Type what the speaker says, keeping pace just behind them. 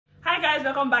Guys,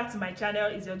 welcome back to my channel.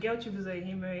 It's your girl Chibuzo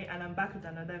Ehimere and I'm back with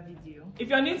another video. If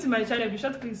you're new to my channel, be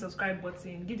sure to click the subscribe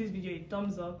button, give this video a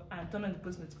thumbs up and turn on the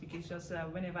post notifications so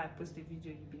that whenever I post a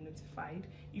video you'll be notified.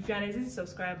 If you're an existing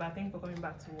subscriber, thank you for coming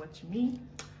back to watch me.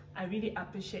 I really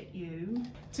appreciate you.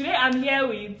 Today I'm here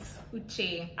with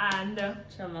Uche and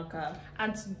Chamaka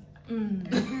and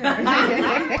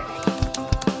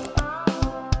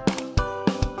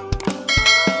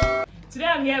Today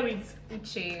I'm here with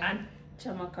Uche and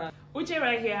Chamaka. Uche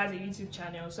right here has a YouTube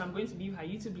channel, so I'm going to leave her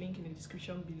YouTube link in the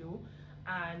description below,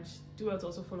 and do well to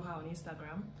also follow her on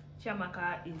Instagram.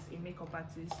 Chiamaka is a makeup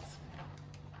artist.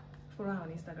 Follow her on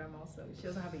Instagram also. She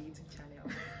doesn't have a YouTube channel.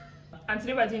 And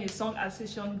today we're doing a song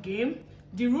association game.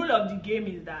 The rule of the game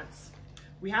is that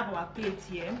we have our plate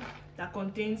here that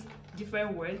contains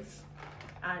different words,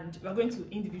 and we're going to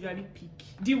individually pick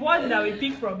the word that we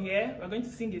pick from here. We're going to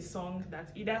sing a song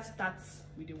that either starts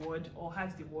with the word or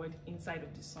has the word inside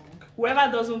of the song. Whoever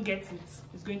doesn't get it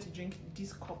is going to drink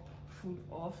this cup full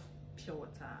of pure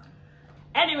water.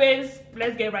 Anyways,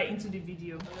 let's get right into the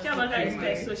video. Chiamaka is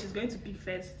first, so she's going to pick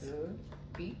first.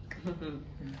 Pick.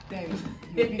 Then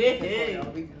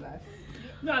I'll be the last.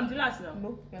 No, I'm the last now.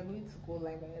 No, we are going to go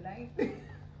line by line.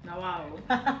 Now wow.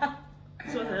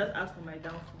 So I just ask for my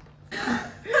downfall.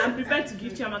 I'm prepared to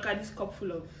give Chiamaka this cup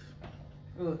full of.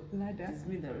 Oh, Ladder. it's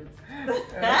me that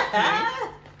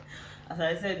As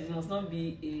I said, it must not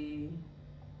be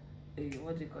a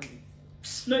what do you call it?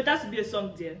 No, it has to be a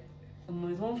song, dear.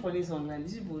 It's one funny song, and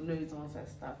these people know it once I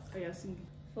start. Oh, you're singing.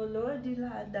 Follow the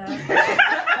ladder.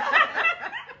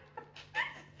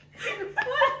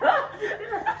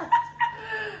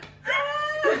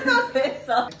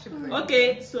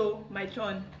 Okay, so my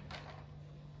turn.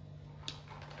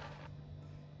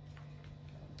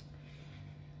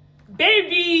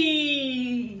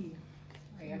 Baby!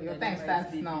 Oh, yeah, your time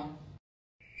starts now.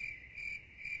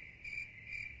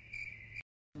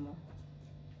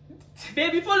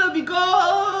 Baby, follow me, go!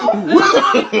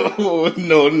 Oh,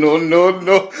 no.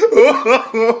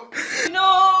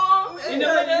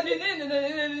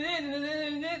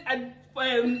 And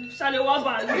Shalewa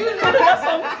Band.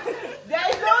 There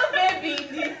is no baby in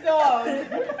this song.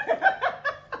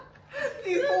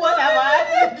 This one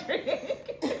I'm to drink.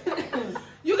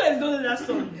 You guys don't know that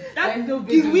song. That There's no is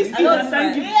baby. whiskey I that don't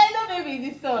sang know. it. Yeah, I know baby in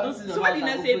this song. So why did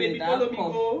I say baby, follow me,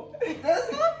 go? I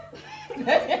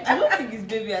don't think it's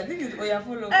baby. I think it's Oya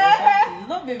follow. It's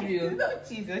not baby. It's not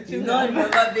cheese. It's not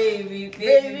remember baby.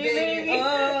 Baby.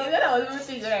 Oh. You know that was even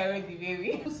saying that I read the baby.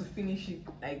 You're supposed to finish it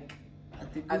like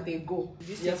At they go.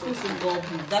 You're supposed to go up.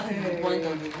 That is the point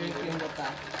of the drinking water.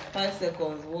 5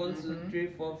 seconds. 1, 2, 3,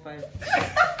 4, 5.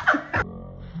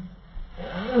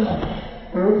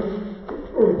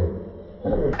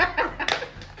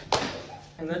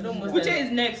 Which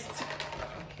is next?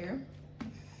 Okay.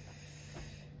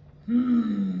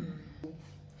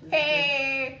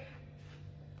 Hey,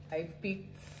 I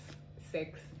picked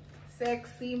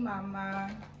sexy mama.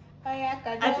 I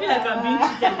feel like I'm being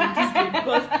cheated in this game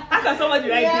because how can somebody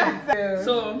write this?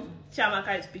 So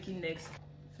Chiamaka is picking next.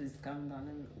 Please calm down.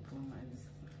 Let me open my eyes.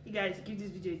 You guys give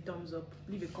this video a thumbs up,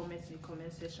 leave a comment in the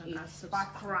comment section, and It's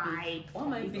subscribe. Why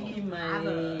am I picking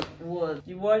my word?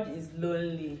 The word is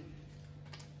lonely.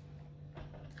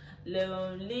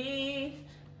 Lonely.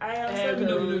 I am so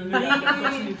lonely. I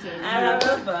have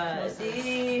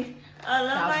nobody. All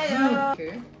on my own.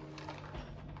 Okay.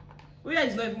 Well, yeah,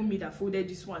 it's not even me that folded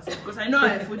this one, because I know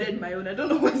I folded my own. I don't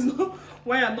know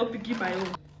why I'm not picking my own.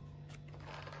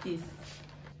 Peace.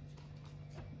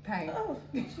 Time. Oh,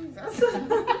 Jesus. I'm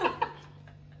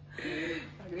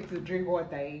going to drink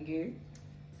water again.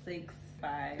 6,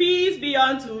 5. Peace be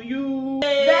unto you.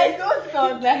 There's no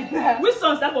song like that. Which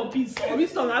song start for peace? Or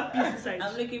which song have peace inside?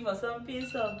 I'm looking for some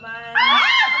peace of mind.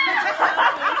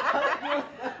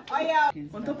 Oh yeah.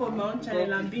 On top of my own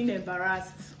channel, I'm being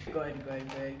embarrassed. Good.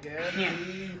 Yeah.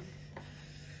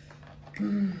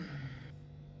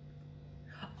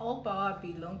 All power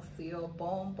belongs to your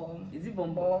bomb. Is it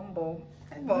bomb? Bomb.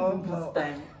 This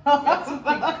time.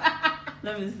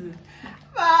 Let me see.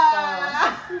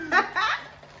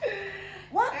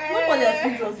 What? Nobody has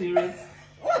picked us a race.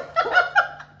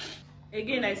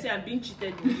 Again, I say I'm being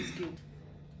cheated in this game.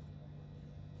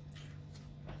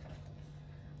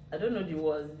 I don't know the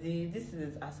words. This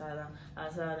is Asana. I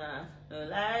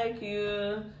like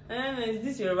you. Is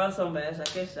this Yoruba song by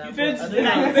Ashakesha? You failed to do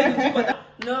that.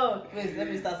 No, wait, let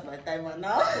me start my timer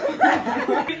now.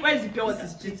 Where is the pure water?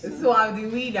 So I'm the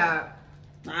winner.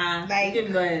 Like,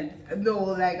 keep going. No,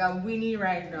 like I'm winning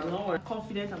right now. No, I'm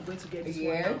confident I'm going to get this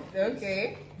Yes, one now.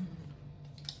 okay.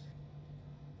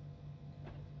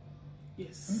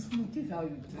 Yes. This is how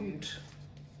you do it.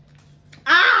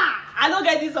 Ah! I don't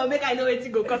get this one, make I know where to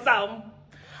go, cause I am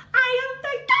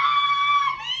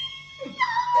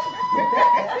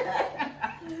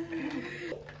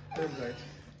Oh God.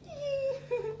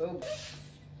 Oh.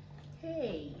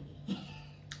 Hey.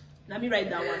 Let me write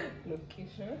that one.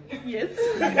 Location. Yes.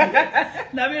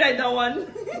 Let me write that one.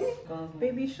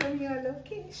 Baby, show me your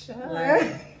location.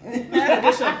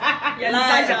 Location.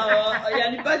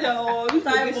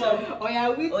 Oh yeah,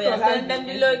 with send them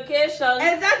the location.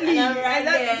 Exactly.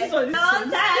 Exactly. This one. No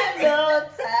time.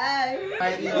 I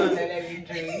don't let me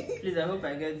drink. Please, I hope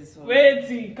I get this one.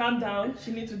 Wait, calm down.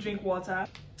 She needs to drink water.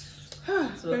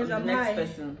 So Guys, the I'm next high.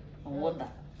 person on water.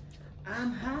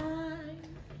 I'm high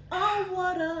on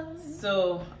water.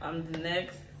 So I'm the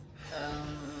next.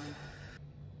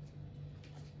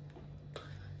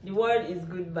 The word is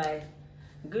goodbye.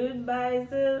 Goodbye is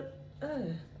the.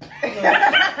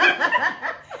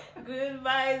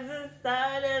 Goodbye is the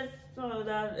saddest song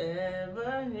I've ever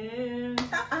heard.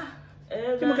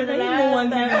 Can you know one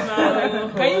thing?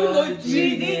 Can you know You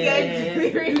didn't get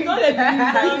it. You know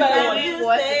that You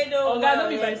say no oh God, don't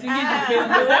be by singing the pain.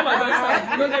 The time I don't start.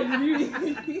 You know that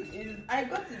I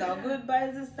got it now. Goodbye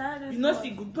is the saddest. you know, say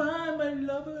goodbye, my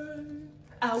lover.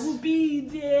 I will be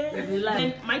there. There's a line.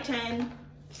 And my turn.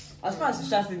 As far as you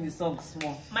start singing the song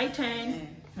small. My turn.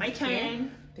 My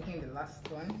turn. Taking the last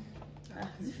one.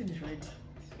 Is it finished already?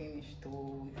 It's finished.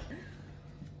 Oh.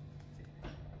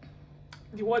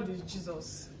 The word is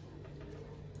Jesus.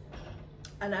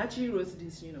 And I actually wrote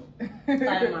this, you know.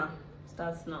 Timer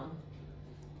starts now.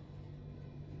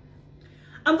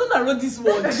 I'm the one that wrote this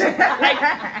word.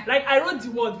 like I wrote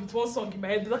the word with one song in my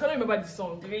head, but I can't remember the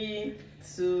song. 3,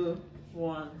 2,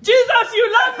 1. Jesus,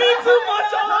 you love me too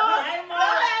much.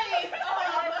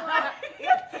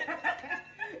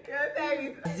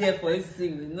 It's there for you to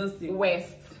sing, no sing.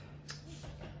 West.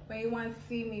 When you want to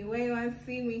see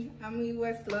me, I'm in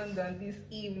West London this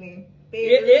evening.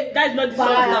 Baby. That's not the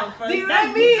Bye. song. The That's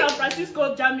remix. the San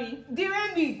Francisco Jammy. The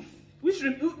remix. Which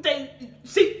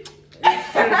see.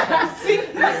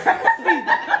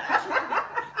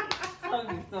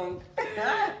 Song.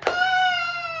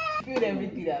 Feel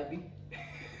everything, Abby.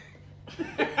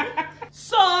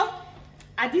 So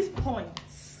at this point,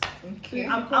 Okay.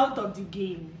 I'm out of the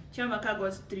game. Chiamaka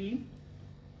got 3.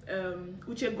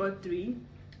 Uche got 3.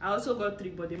 I also got 3,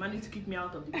 but they managed to kick me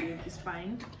out of the game. It's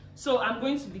fine. So I'm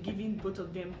going to be giving both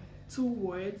of them 2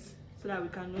 words so that we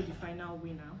can know the final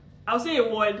winner. I'll say a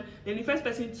word, then the first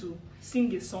person to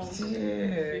sing a song.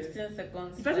 15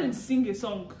 seconds. The person to sing a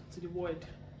song to the word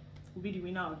will be the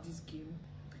winner of this game.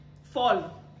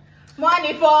 Fall.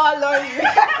 Money fall on you.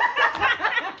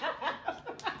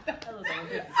 That was what I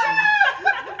wanted to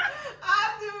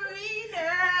I'm the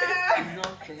winner. say.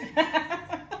 Nothing.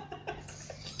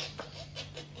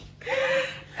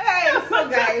 Hey, so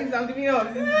guys, I'm the winner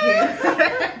of this game.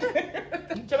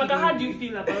 Chiamaka, how do you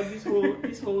feel about this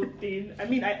whole thing? I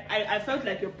mean, I felt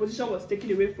like your position was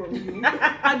taken away from you.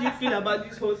 How do you feel about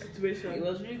this whole situation? It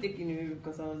was really taking me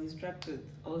because I was distracted.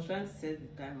 I was trying to set the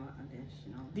timer and then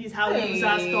This is how losers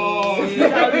talk. Hey. This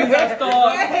is how losers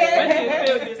talk. When they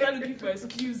fail, they start looking for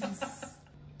excuses.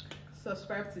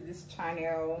 Subscribe to this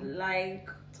channel. like,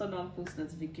 turn on post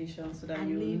notifications so that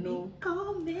you know.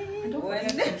 Comment.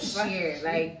 When share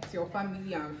like to your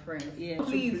family and friends. Yeah.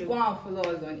 Please go and follow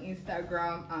us on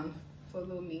Instagram and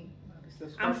follow me.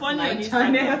 Subscribe I'm to funny my on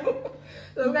channel.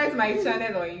 Subscribe to my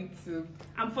channel on YouTube.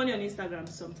 I'm funny on Instagram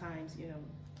sometimes, you know.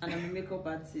 And I'm a makeup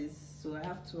artist, so I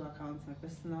have 2 accounts, my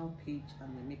personal page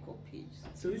and my makeup page.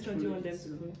 So which one do you want them to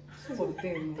go? Some of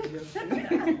them, obviously.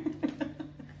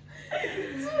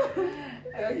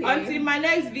 Okay. Until my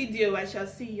next video, I shall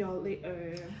see y'all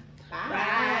later.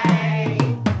 Bye.